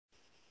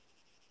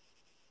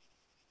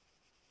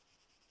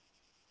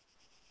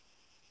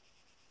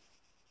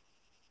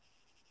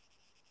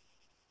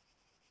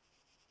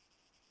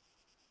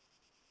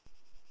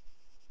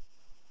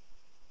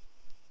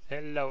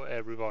Hello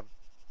everyone.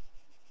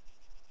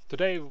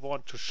 Today we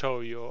want to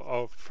show you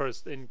our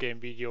first in-game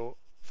video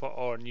for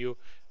our new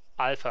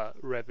Alpha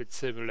Rabbit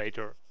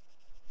Simulator.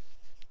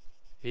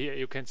 Here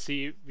you can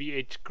see we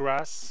eat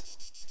grass,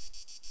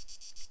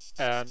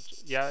 and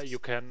yeah, you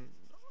can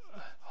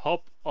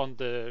hop on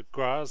the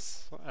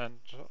grass and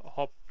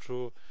hop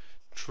through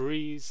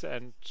trees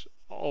and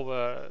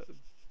over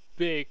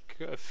big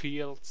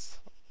fields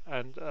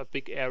and a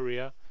big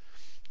area.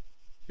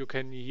 You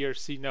can here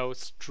see no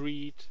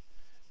street,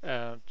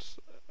 and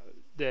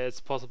it's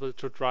possible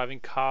to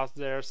driving cars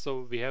there,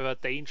 so we have a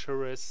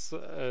dangerous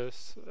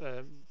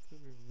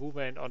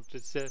movement on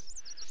this.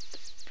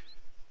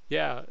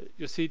 Yeah,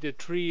 you see the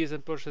trees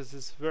and bushes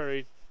is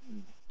very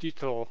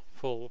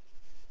detailful.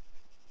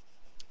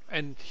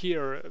 And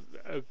here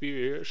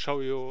we show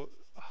you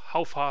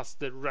how fast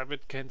the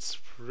rabbit can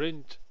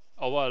sprint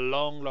over a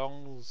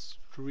long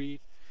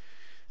street.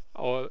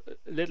 Our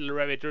little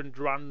rabbit and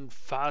run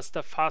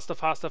faster,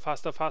 faster.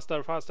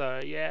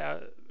 Yeah,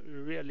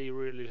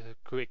 really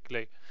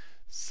quickly.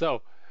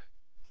 So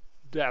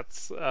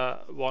that's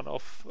one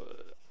of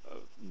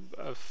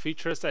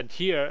features. And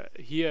here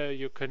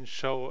you can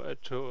show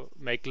to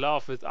make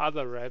love with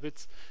other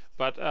rabbits,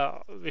 but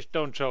we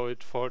don't show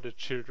it for the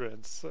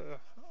children's.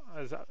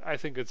 I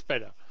think it's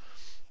better.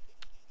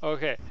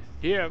 Okay,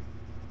 here,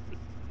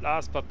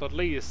 last but not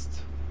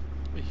least,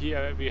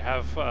 here we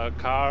have a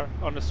car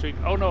on the street.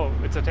 Oh no,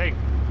 it's a tank.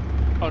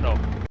 Oh no,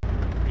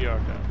 we are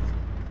there.